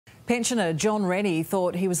Pensioner John Rennie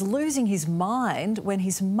thought he was losing his mind when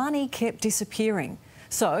his money kept disappearing.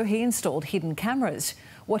 So he installed hidden cameras.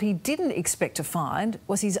 What he didn't expect to find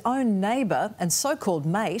was his own neighbour and so-called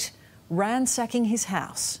mate ransacking his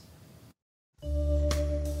house. So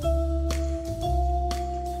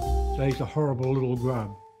he's a horrible little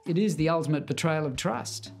grub. It is the ultimate betrayal of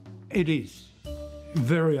trust. It is.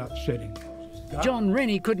 Very upsetting. John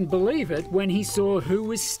Rennie couldn't believe it when he saw who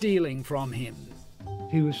was stealing from him.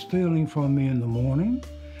 He was stealing from me in the morning,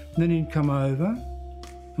 then he'd come over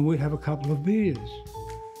and we'd have a couple of beers.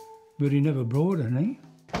 But he never brought any.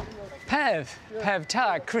 Pav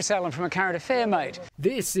Tark, Chris Allen from A Current Affair, mate.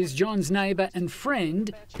 This is John's neighbour and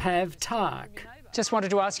friend, Pav Tark. Just wanted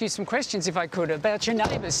to ask you some questions, if I could, about your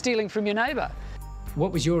neighbour, stealing from your neighbour.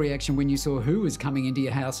 What was your reaction when you saw who was coming into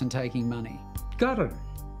your house and taking money? Gutted.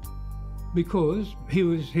 Because he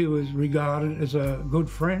was regarded as a good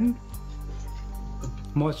friend.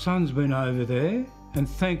 My son's been over there and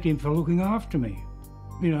thanked him for looking after me,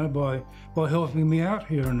 you know, by helping me out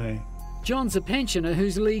here and there. John's a pensioner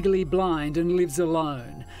who's legally blind and lives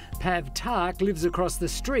alone. Pav Tark lives across the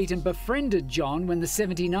street and befriended John when the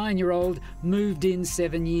 79-year-old moved in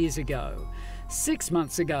 7 years ago. 6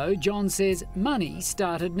 months ago, John says money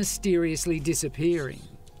started mysteriously disappearing.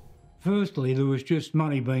 Firstly, there was just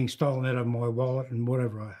money being stolen out of my wallet and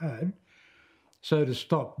whatever I had. So to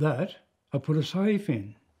stop that, I put a safe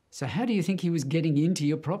in. So how do you think he was getting into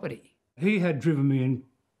your property? He had driven me in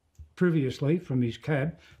previously from his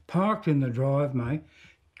cab, parked in the driveway,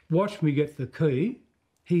 watched me get the key.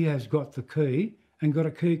 He has got the key and got a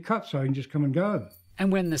key cut so he can just come and go.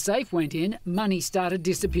 And when the safe went in, money started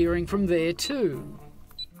disappearing from there too.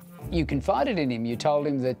 You confided in him. You told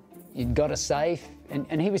him that you'd got a safe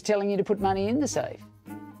and he was telling you to put money in the safe.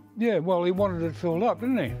 Yeah, well, he wanted it filled up,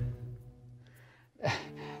 didn't he?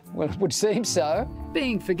 Well, it would seem so.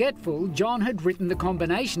 Being forgetful, John had written the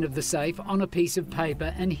combination of the safe on a piece of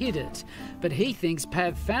paper and hid it. But he thinks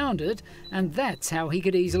Pav found it, and that's how he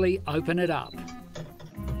could easily open it up.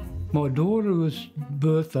 My daughter's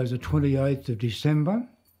birthday's the 28th of December.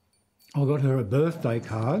 I got her a birthday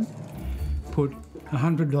card, put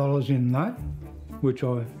 $100 in that, which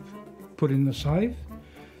I put in the safe.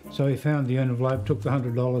 So he found the envelope, took the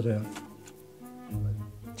 $100 out.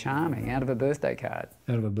 Charming, out of a birthday card.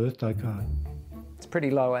 Out of a birthday card. It's a pretty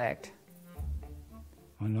low act.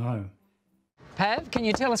 I know. Pav, can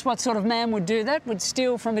you tell us what sort of man would do that, would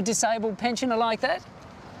steal from a disabled pensioner like that?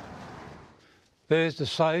 There's the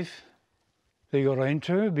safe he got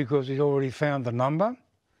into because he's already found the number.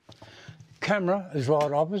 Camera is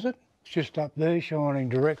right opposite. It's just up there shining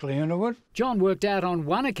directly into it. John worked out on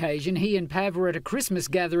one occasion he and Pav were at a Christmas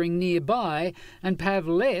gathering nearby and Pav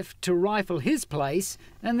left to rifle his place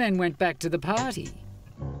and then went back to the party.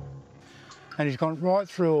 And he's gone right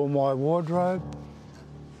through all my wardrobe,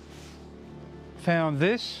 found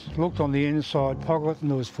this, looked on the inside pocket and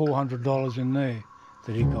there was $400 in there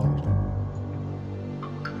that he got.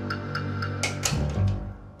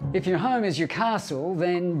 If your home is your castle,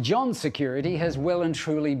 then John's security has well and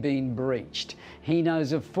truly been breached. He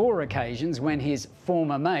knows of 4 occasions when his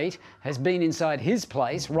former mate has been inside his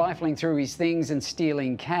place, rifling through his things and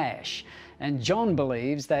stealing cash. And John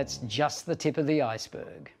believes that's just the tip of the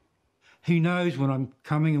iceberg. He knows when I'm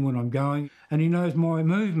coming and when I'm going, and he knows my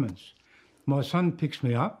movements. My son picks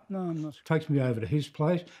me up, takes me over to his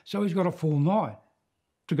place, so he's got a full night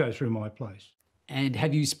to go through my place. And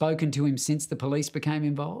have you spoken to him since the police became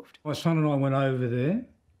involved? My son and I went over there,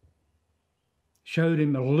 showed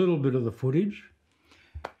him a little bit of the footage,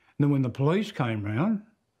 and then when the police came round,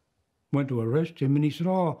 went to arrest him, and he said,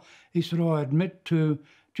 I admit to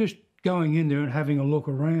just going in there and having a look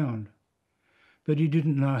around. But he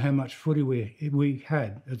didn't know how much footage we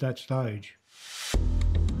had at that stage.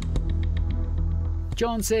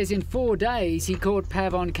 John says in 4 days he caught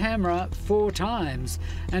Pav on camera 4 times,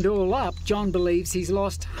 and all up, John believes he's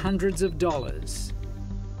lost hundreds of dollars.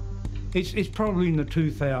 It's probably in the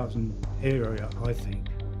 2,000 area, I think.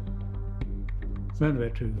 Around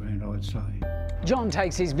about $2,000, I'd say. John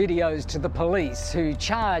takes his videos to the police, who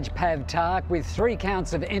charge Pav Tark with 3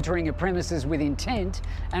 counts of entering a premises with intent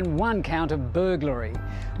and 1 count of burglary.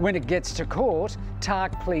 When it gets to court,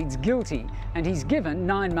 Tark pleads guilty and he's given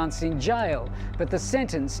 9 months in jail, but the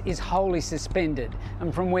sentence is wholly suspended.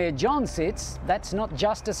 And from where John sits, that's not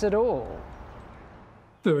justice at all.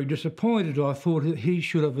 Very disappointed. I thought that he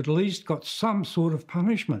should have at least got some sort of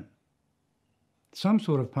punishment. Some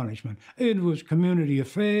sort of punishment. It was community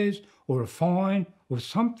affairs or a fine or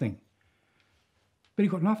something. But he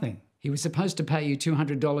got nothing. He was supposed to pay you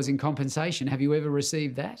 $200 in compensation. Have you ever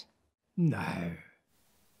received that? No.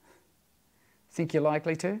 Think you're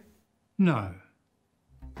likely to? No.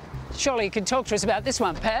 Surely you could talk to us about this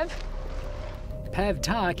one, Pav. Pav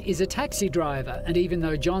Tark is a taxi driver, and even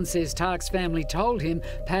though John says Tark's family told him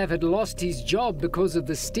Pav had lost his job because of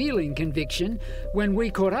the stealing conviction, when we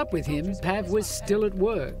caught up with him, Pav was still at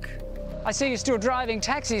work. I see you're still driving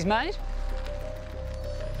taxis, mate.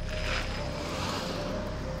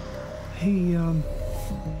 He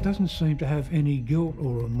doesn't seem to have any guilt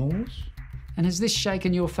or remorse. And has this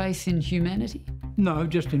shaken your faith in humanity? No,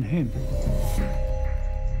 just in him.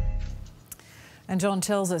 And John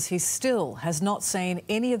tells us he still has not seen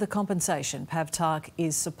any of the compensation Pav Tark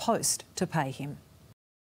is supposed to pay him.